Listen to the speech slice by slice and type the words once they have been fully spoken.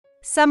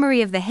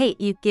Summary of the Hate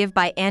You Give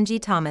by Angie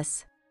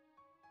Thomas.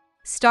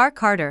 Star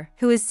Carter,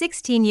 who is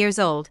 16 years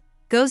old,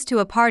 goes to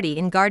a party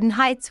in Garden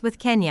Heights with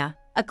Kenya,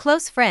 a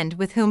close friend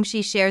with whom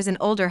she shares an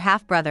older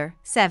half-brother,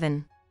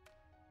 7.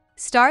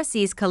 Star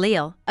sees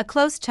Khalil, a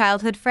close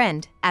childhood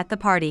friend, at the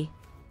party.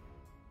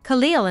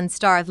 Khalil and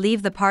Star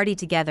leave the party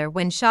together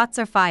when shots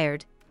are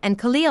fired, and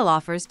Khalil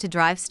offers to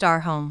drive Star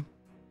home.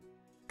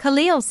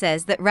 Khalil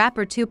says that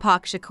rapper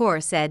Tupac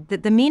Shakur said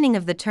that the meaning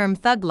of the term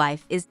thug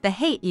life is the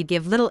hate you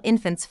give little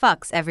infants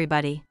fucks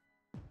everybody.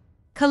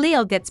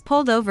 Khalil gets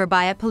pulled over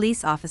by a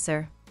police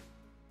officer.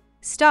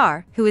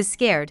 Star, who is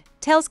scared,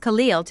 tells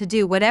Khalil to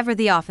do whatever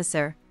the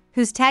officer,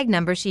 whose tag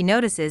number she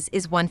notices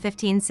is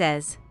 115,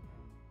 says.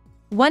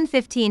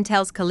 115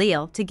 tells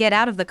Khalil to get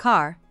out of the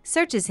car,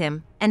 searches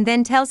him, and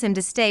then tells him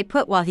to stay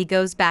put while he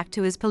goes back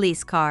to his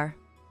police car.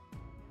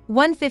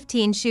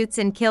 115 shoots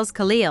and kills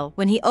Khalil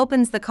when he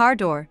opens the car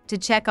door to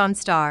check on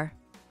Star.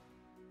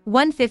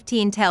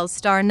 115 tells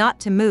Star not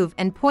to move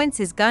and points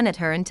his gun at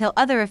her until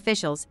other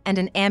officials and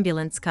an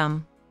ambulance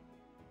come.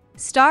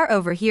 Star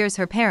overhears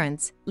her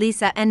parents,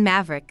 Lisa and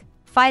Maverick,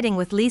 fighting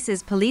with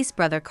Lisa's police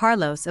brother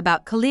Carlos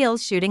about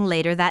Khalil's shooting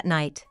later that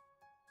night.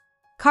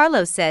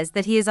 Carlos says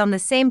that he is on the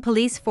same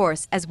police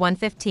force as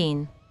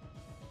 115.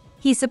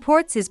 He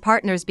supports his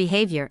partner's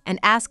behavior and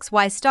asks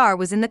why Star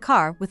was in the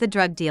car with a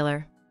drug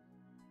dealer.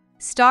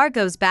 Star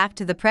goes back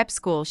to the prep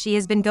school she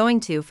has been going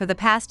to for the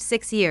past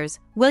 6 years,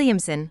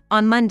 Williamson,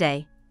 on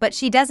Monday, but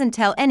she doesn't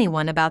tell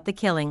anyone about the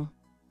killing.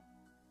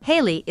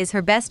 Haley is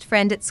her best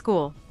friend at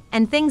school,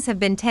 and things have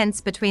been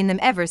tense between them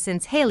ever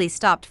since Haley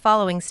stopped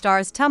following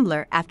Star's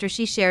Tumblr after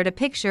she shared a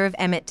picture of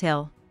Emmett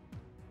Till.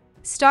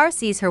 Star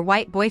sees her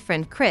white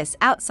boyfriend Chris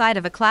outside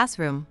of a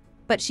classroom,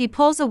 but she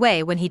pulls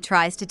away when he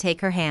tries to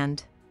take her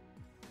hand.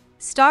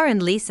 Star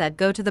and Lisa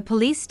go to the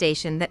police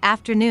station that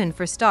afternoon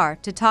for Star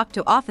to talk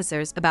to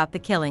officers about the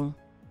killing.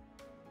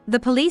 The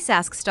police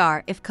ask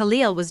Star if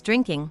Khalil was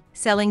drinking,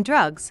 selling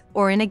drugs,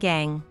 or in a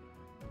gang.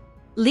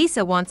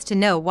 Lisa wants to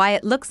know why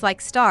it looks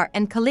like Star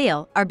and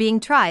Khalil are being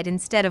tried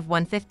instead of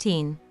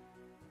 115.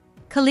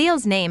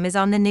 Khalil's name is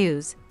on the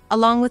news,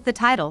 along with the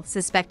title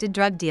Suspected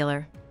Drug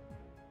Dealer.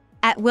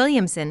 At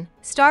Williamson,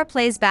 Star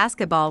plays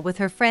basketball with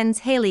her friends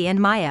Haley and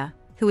Maya,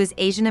 who is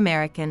Asian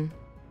American.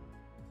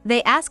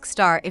 They ask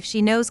Star if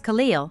she knows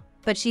Khalil,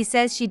 but she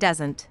says she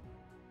doesn't.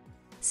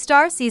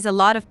 Star sees a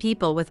lot of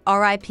people with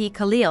R.I.P.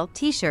 Khalil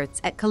t-shirts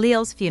at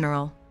Khalil's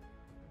funeral.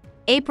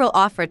 April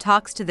Ofra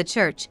talks to the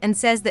church and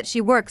says that she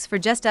works for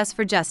Just Us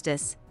for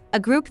Justice, a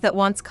group that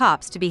wants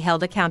cops to be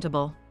held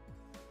accountable.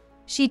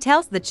 She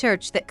tells the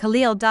church that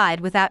Khalil died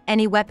without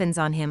any weapons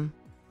on him.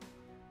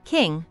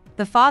 King,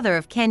 the father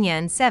of Kenya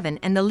and 7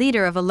 and the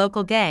leader of a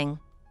local gang,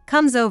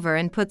 comes over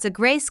and puts a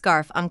gray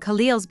scarf on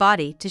Khalil's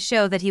body to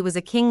show that he was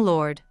a King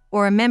Lord,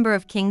 or a member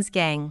of King's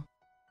gang.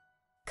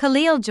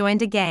 Khalil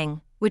joined a gang,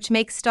 which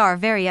makes Star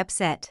very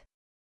upset.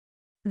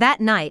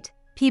 That night,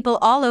 people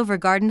all over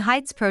Garden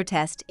Heights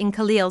protest in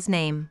Khalil's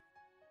name.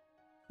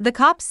 The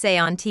cops say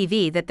on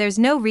TV that there's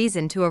no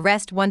reason to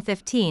arrest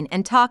 115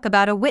 and talk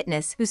about a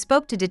witness who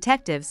spoke to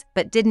detectives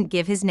but didn't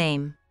give his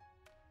name.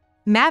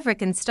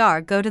 Maverick and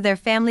Star go to their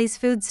family's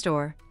food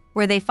store,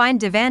 where they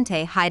find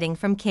Devante hiding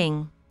from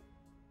King.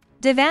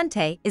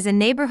 Devante is a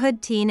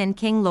neighborhood teen and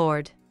King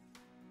Lord.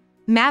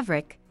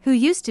 Maverick, who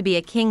used to be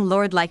a King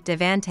Lord like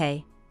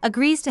Devante,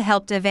 agrees to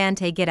help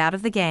Devante get out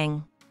of the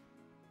gang.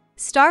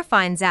 Star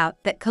finds out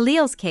that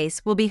Khalil's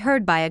case will be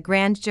heard by a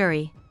grand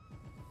jury.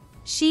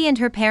 She and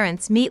her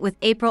parents meet with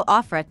April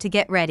Ofra to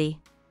get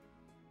ready.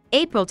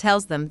 April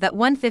tells them that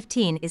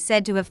 115 is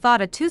said to have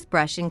thought a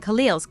toothbrush in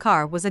Khalil's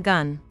car was a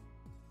gun.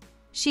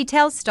 She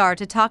tells Star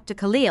to talk to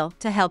Khalil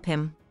to help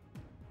him.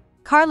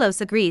 Carlos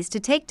agrees to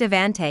take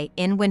Devante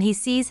in when he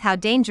sees how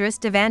dangerous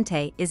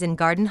Devante is in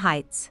Garden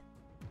Heights.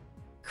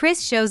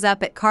 Chris shows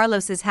up at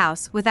Carlos's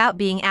house without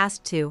being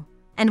asked to,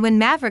 and when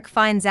Maverick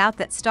finds out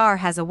that Star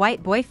has a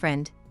white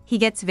boyfriend, he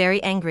gets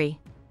very angry.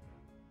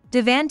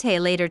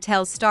 Devante later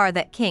tells Star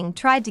that King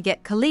tried to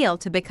get Khalil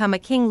to become a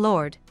King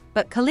Lord,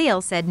 but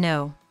Khalil said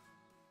no.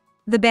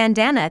 The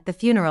bandana at the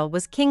funeral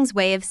was King's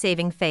way of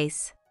saving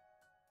face.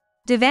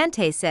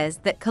 Devante says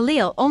that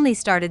Khalil only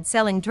started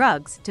selling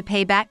drugs to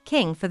pay back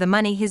King for the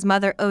money his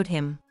mother owed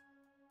him.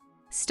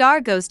 Star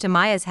goes to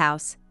Maya's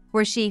house,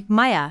 where she,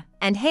 Maya,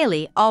 and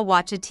Haley all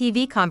watch a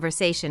TV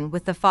conversation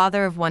with the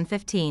father of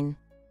 115.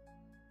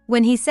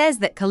 When he says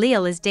that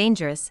Khalil is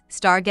dangerous,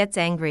 Star gets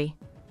angry.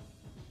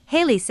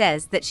 Haley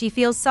says that she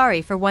feels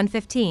sorry for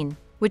 115,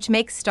 which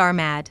makes Star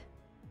mad.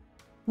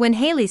 When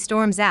Haley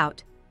storms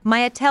out,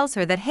 Maya tells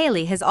her that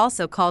Haley has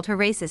also called her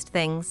racist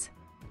things.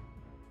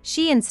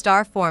 She and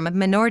Star form a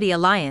minority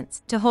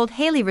alliance to hold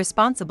Haley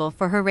responsible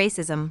for her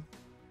racism.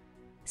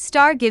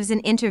 Star gives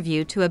an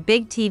interview to a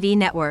big TV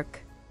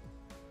network.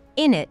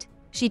 In it,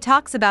 she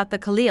talks about the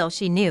Khalil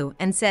she knew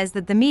and says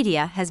that the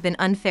media has been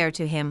unfair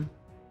to him.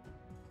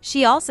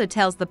 She also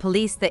tells the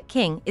police that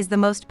King is the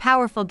most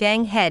powerful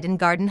gang head in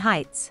Garden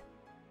Heights.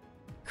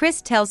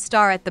 Chris tells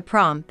Star at the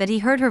prom that he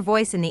heard her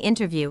voice in the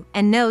interview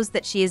and knows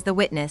that she is the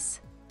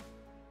witness.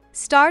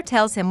 Star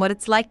tells him what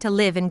it's like to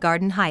live in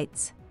Garden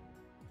Heights.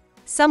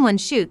 Someone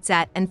shoots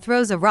at and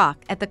throws a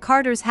rock at the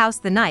Carter's house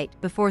the night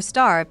before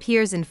Star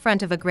appears in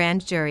front of a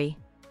grand jury.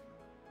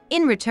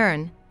 In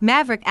return,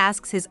 Maverick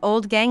asks his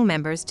old gang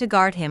members to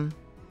guard him.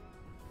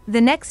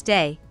 The next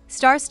day,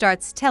 Star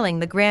starts telling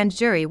the grand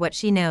jury what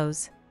she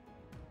knows.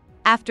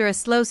 After a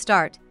slow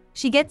start,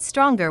 she gets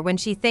stronger when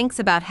she thinks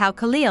about how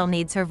Khalil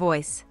needs her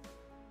voice.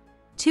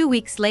 2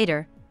 weeks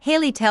later,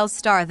 Haley tells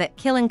Star that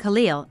killing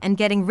Khalil and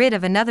getting rid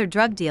of another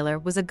drug dealer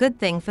was a good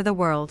thing for the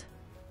world.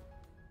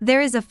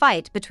 There is a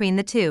fight between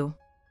the two.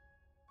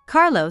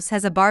 Carlos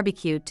has a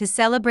barbecue to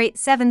celebrate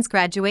Seven's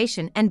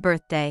graduation and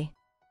birthday.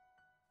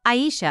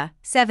 Aisha,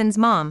 Seven's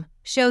mom,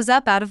 shows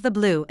up out of the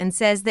blue and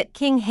says that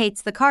King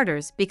hates the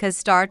Carters because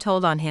Star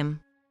told on him.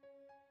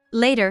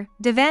 Later,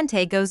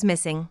 Devante goes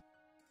missing.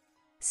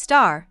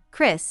 Star,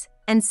 Chris,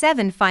 and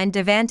Seven find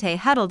Devante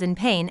huddled in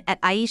pain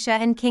at Aisha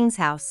and King's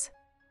house.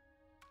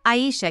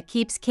 Aisha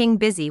keeps King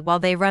busy while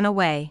they run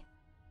away.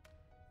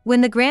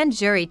 When the grand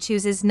jury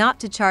chooses not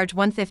to charge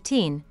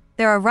 115,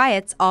 there are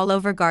riots all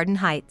over Garden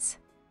Heights.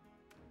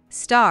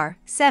 Star,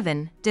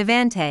 Seven,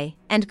 Devante,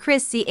 and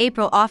Chris see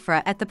April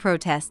Ofra at the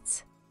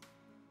protests.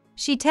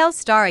 She tells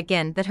Star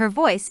again that her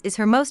voice is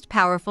her most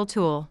powerful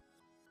tool.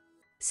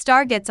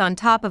 Star gets on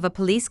top of a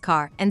police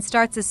car and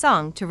starts a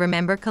song to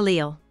remember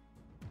Khalil.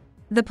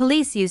 The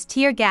police use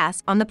tear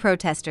gas on the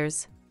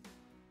protesters.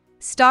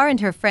 Star and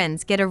her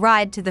friends get a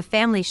ride to the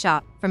family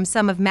shop from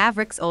some of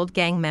Maverick's old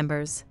gang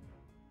members.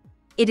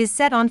 It is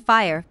set on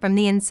fire from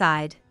the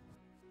inside.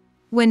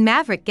 When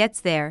Maverick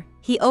gets there,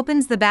 he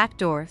opens the back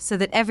door so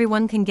that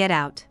everyone can get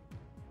out.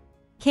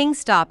 King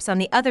stops on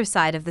the other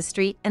side of the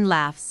street and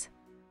laughs.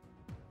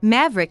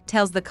 Maverick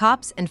tells the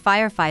cops and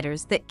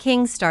firefighters that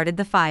King started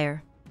the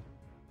fire.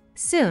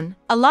 Soon,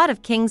 a lot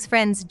of King's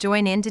friends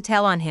join in to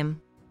tell on him.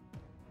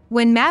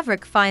 When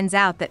Maverick finds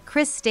out that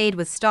Chris stayed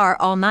with Star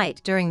all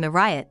night during the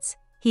riots,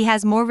 he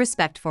has more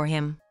respect for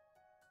him.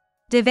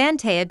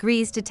 Devante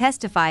agrees to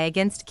testify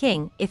against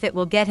King if it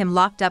will get him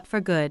locked up for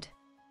good.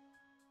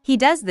 He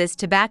does this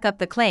to back up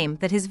the claim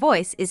that his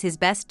voice is his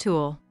best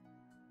tool.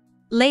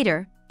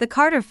 Later, the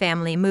Carter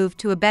family move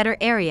to a better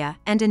area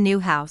and a new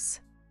house.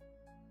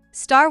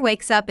 Star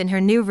wakes up in her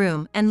new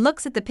room and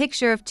looks at the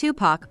picture of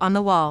Tupac on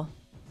the wall.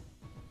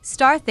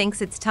 Star thinks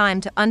it's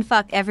time to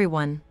unfuck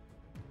everyone.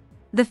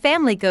 The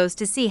family goes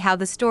to see how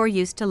the store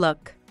used to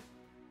look.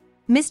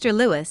 Mr.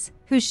 Lewis,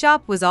 whose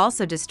shop was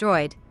also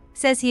destroyed,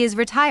 says he is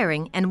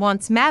retiring and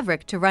wants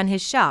Maverick to run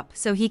his shop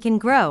so he can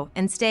grow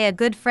and stay a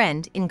good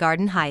friend in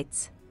Garden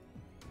Heights.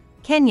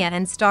 Kenya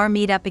and Star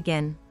meet up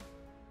again.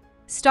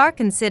 Star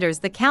considers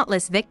the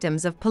countless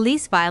victims of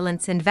police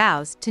violence and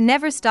vows to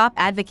never stop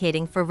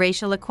advocating for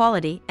racial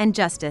equality and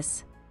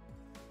justice.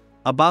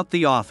 About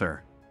the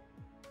author.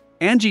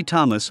 Angie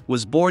Thomas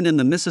was born in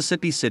the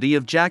Mississippi city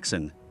of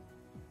Jackson.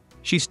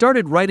 She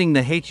started writing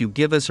The Hate U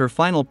Give as her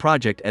final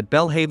project at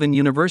Belhaven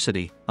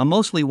University, a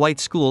mostly white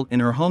school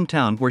in her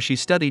hometown where she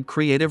studied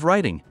creative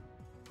writing.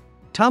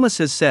 Thomas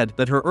has said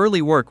that her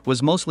early work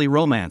was mostly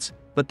romance,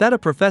 but that a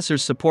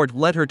professor's support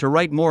led her to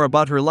write more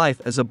about her life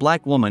as a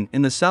black woman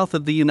in the South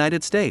of the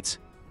United States.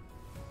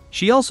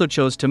 She also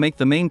chose to make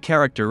the main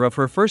character of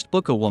her first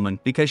book a woman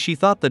because she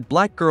thought that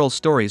black girls'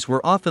 stories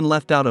were often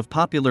left out of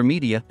popular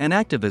media and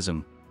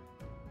activism.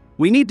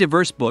 We Need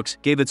Diverse Books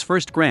gave its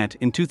first grant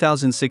in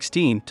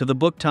 2016 to the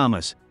book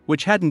Thomas,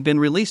 which hadn't been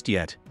released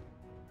yet.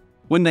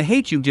 When The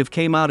Hate U Give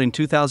came out in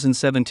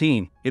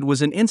 2017, it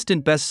was an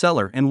instant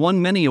bestseller and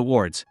won many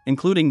awards,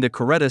 including the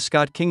Coretta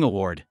Scott King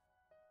Award.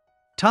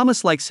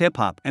 Thomas likes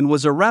hip-hop and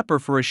was a rapper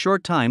for a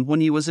short time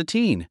when he was a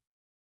teen.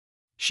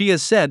 She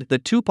has said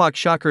that Tupac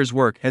Shakur's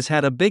work has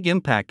had a big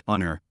impact on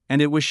her,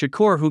 and it was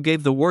Shakur who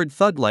gave the word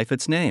thug life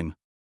its name.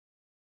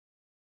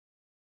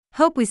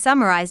 Hope we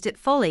summarized it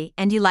fully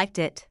and you liked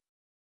it.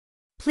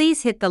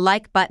 Please hit the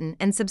like button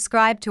and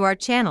subscribe to our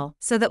channel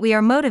so that we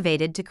are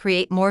motivated to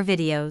create more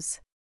videos.